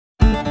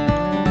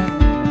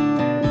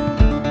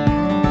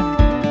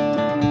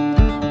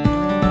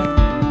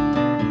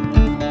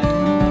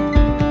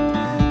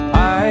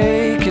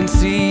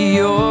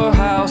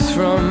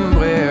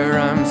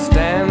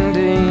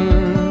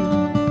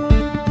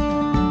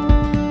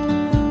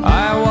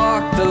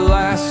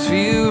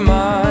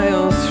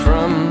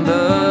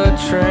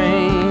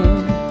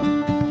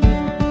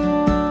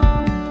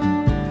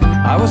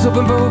was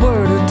hoping for a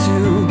word or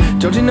two.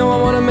 Don't you know I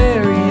wanna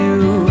marry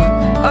you?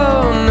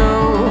 Oh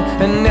no,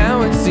 and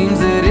now it seems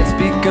that it's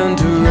begun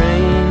to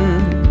rain.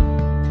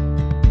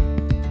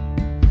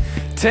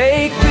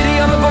 Take pity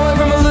on the boy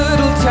from a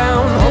little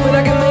town, hoping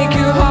I can make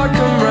your heart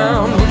come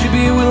round. Would you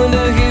be willing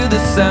to hear the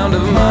sound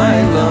of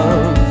my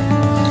love?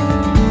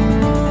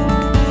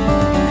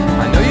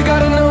 I know you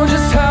gotta know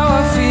just how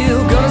I feel.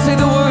 Gonna say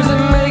the words that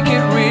make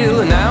it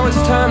real. And now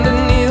it's time to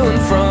kneel in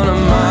front of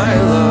my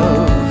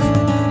love.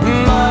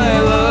 My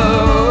love.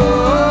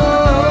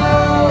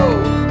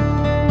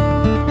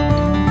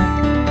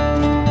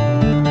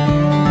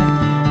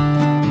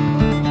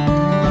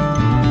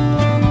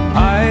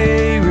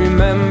 I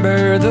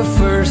remember the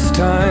first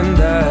time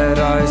that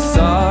I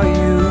saw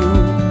you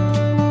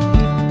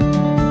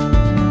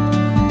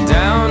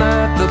down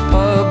at the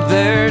pub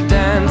there,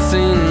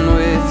 dancing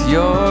with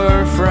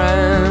your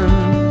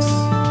friends.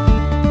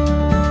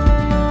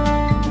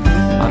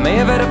 I may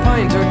have had a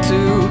pint or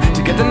two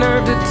to get the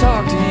nerve to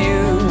talk to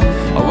you.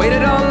 I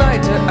waited all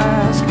night to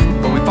ask,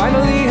 but we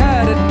finally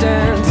had a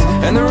dance,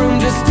 and the room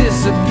just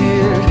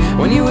disappeared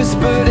when you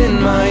whispered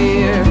in my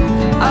ear.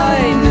 I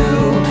knew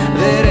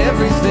that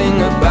everything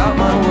about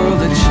my world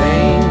had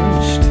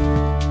changed.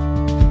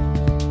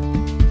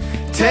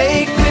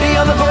 Take pity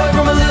on the boy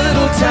from a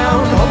little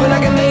town, hoping I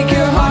can make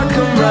your heart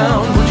come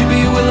round. Would you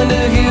be willing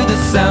to hear the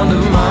sound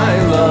of my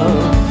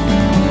love?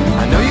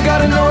 I know you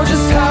gotta know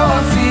just how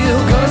I feel.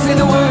 Gonna say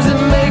the words that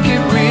make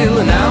it real.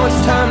 And now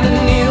it's time to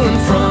kneel in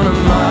front of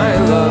my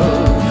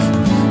love.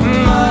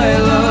 My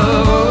love.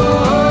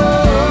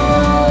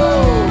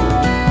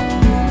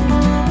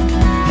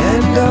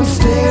 And I'm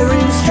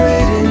staring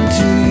straight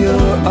into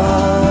your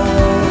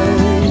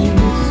eyes,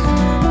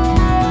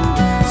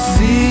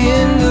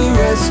 seeing the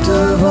rest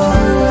of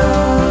our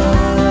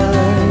life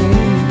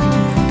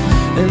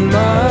and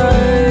my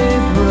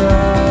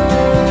bride.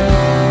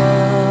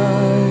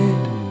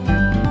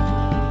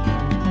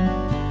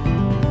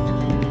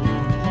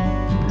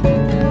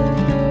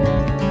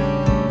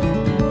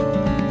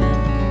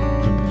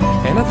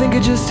 And I think I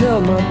just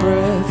held my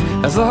breath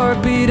as the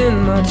heartbeat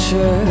in my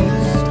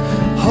chest,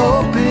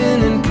 hoping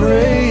and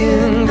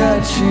praying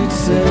that you'd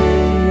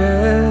say